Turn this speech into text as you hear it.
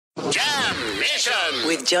Mission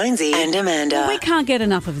with Jonesy and Amanda. Well, we can't get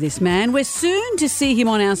enough of this man. We're soon to see him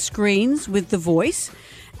on our screens with The Voice.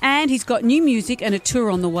 And he's got new music and a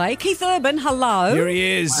tour on the way. Keith Urban, hello. Here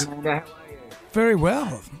he is. Hi, Amanda. How are you? Very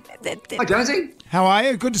well. Hi, Jonesy. How are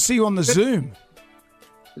you? Good to see you on the Zoom.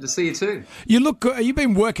 Good to see you too. You look good. You've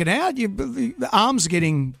been working out. The arms are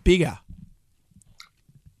getting bigger.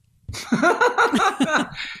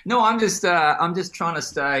 No, I'm just trying to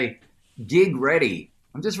stay gig ready.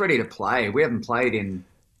 I'm just ready to play. We haven't played in,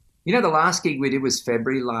 the last gig we did was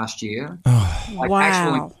February last year. Oh, wow.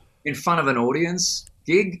 Actually in front of an audience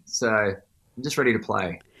gig. So I'm just ready to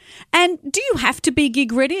play. And do you have to be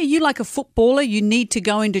gig ready? Are you like a footballer? You need to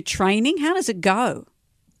go into training? How does it go?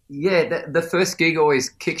 Yeah, the first gig always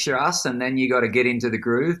kicks your ass and then you got to get into the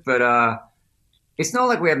groove. But it's not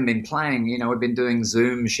like we haven't been playing. We've been doing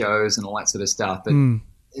Zoom shows and all that sort of stuff. But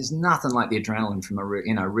there's nothing like the adrenaline from a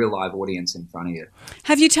real live audience in front of you.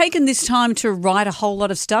 Have you taken this time to write a whole lot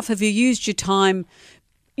of stuff? Have you used your time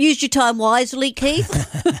wisely, Keith?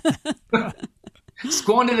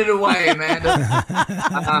 Squandered it away,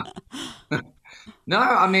 Amanda. No,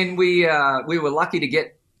 I mean, we were lucky to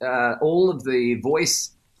get all of the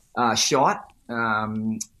voice shot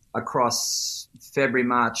across February,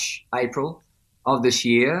 March, April of this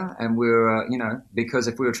year. And we were, because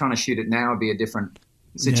if we were trying to shoot it now, it'd be a different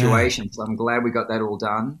situation. Yeah. So I'm glad we got that all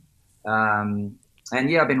done. And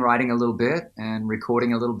I've been writing a little bit and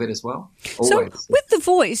recording a little bit as well. Always. So with The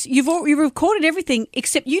Voice, you've recorded everything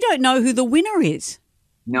except you don't know who the winner is.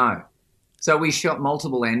 No. So we shot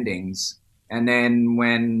multiple endings, and then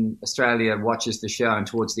when Australia watches the show and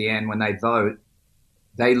towards the end when they vote,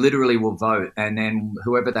 they literally will vote, and then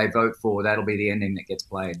whoever they vote for, that'll be the ending that gets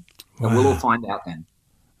played. Wow. And we'll all find out then.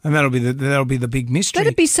 And that'll be the big mystery.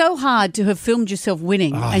 That'd be so hard to have filmed yourself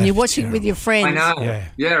winning and you're watching it with your friends. I know.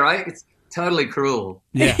 Yeah, right? It's totally cruel.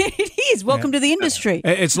 Yeah. It is. Welcome to the industry.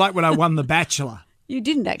 It's like when I won The Bachelor. You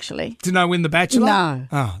didn't actually. Didn't I win The Bachelor? No.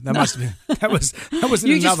 Oh, that must have been. That was in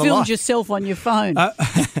you another just filmed life. yourself on your phone. I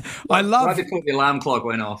love. Right before the alarm clock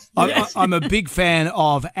went off. I'm a big fan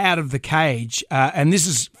of Out of the Cage, and this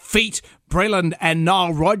is feat Breland and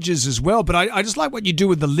Nile Rodgers as well. But I just like what you do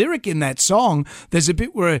with the lyric in that song. There's a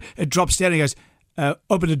bit where it drops down and it goes,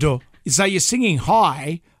 "Open the door." So you're singing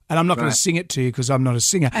high. And I'm not going to sing it to you because I'm not a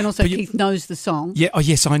singer. And also Keith knows the song. Yeah. Oh,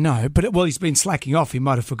 yes, I know. But he's been slacking off. He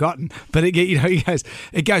might have forgotten. But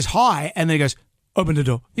it goes high, and then it goes, "Open the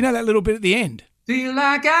door." You know that little bit at the end. Feel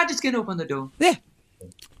like I just can't open the door. Yeah.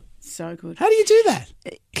 So good. How do you do that?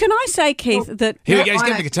 Can I say, Keith, that here he goes,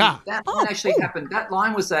 get the guitar. That line actually happened. That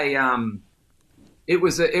line was it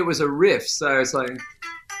was a riff. So it's like.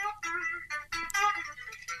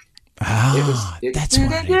 That's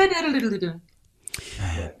right.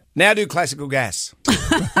 Now do classical gas. Oh,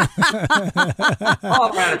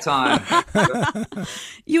 we're out of time.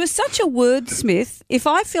 you are such a wordsmith. If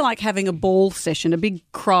I feel like having a ball session, a big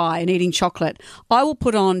cry and eating chocolate, I will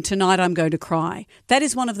put on Tonight I'm Going to Cry. That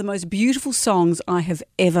is one of the most beautiful songs I have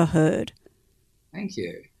ever heard. Thank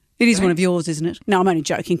you. It is one of yours, isn't it? No, I'm only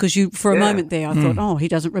joking because for a moment there I thought, he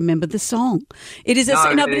doesn't remember the song. It is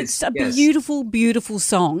but it's a beautiful, beautiful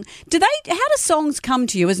song. How do songs come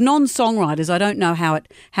to you as non-songwriters? I don't know how it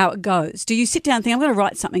goes. Do you sit down and think, I'm going to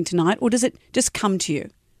write something tonight, or does it just come to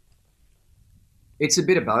you? It's a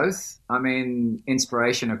bit of both. I mean,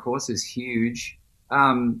 inspiration, of course, is huge.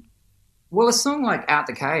 Well, a song like Out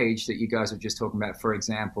the Cage that you guys were just talking about, for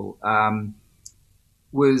example,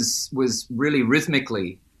 was really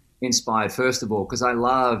rhythmically inspired, first of all, because I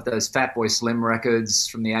love those Fatboy Slim records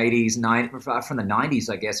from the 80s, from the 90s,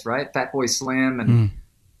 I guess, right? Fatboy Slim and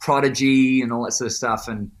Prodigy and all that sort of stuff.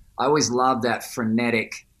 And I always loved that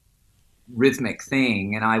frenetic, rhythmic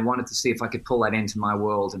thing. And I wanted to see if I could pull that into my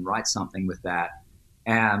world and write something with that.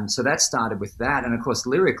 So that started with that. And, of course,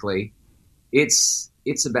 lyrically, it's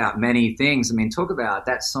about many things. I mean, talk about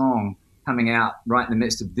that song coming out right in the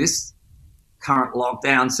midst of this current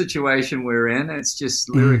lockdown situation we're in. It's just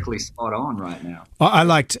lyrically spot on right now. I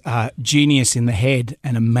liked Genius in the Head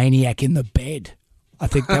and a Maniac in the Bed. I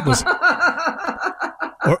think that was...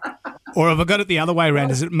 or have I got it the other way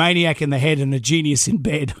around? Is it Maniac in the Head and a Genius in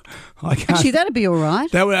Bed? Actually, that'd be all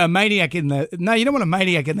right. That were a maniac in the... No, you don't want a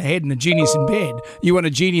maniac in the head and a genius in bed. You want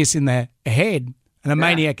a genius in the head and a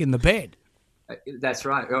maniac in the bed. That's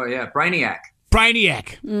right. Oh, yeah. Brainiac.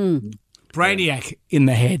 Brainiac in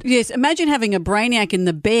the head. Yes, imagine having a brainiac in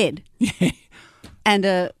the bed and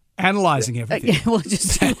a... Analysing everything.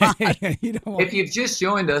 Just if you've just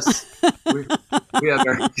joined us, we are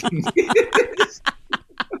very confused.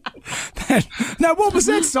 Now, what was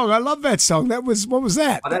that song? I love that song. What was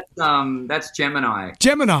that? Oh, that's Gemini.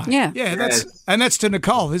 Gemini. Yeah. Yeah, that's to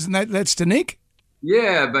Nicole, isn't that? That's to Nick?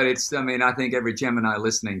 Yeah, but I think every Gemini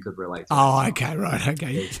listening could relate to it. Oh, okay, right,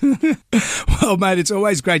 okay. Well, mate, it's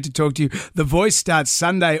always great to talk to you. The Voice starts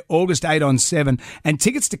Sunday, August 8 on 7, and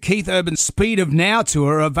tickets to Keith Urban's Speed of Now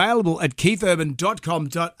tour are available at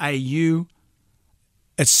keithurban.com.au.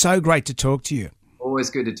 It's so great to talk to you.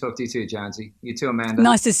 Always good to talk to you too, Jonesy. You too, Amanda.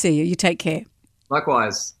 Nice to see you. You take care.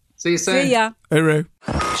 Likewise. See you soon. See ya. Uru.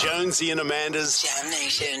 Jonesy and Amanda's Jam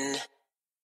Nation.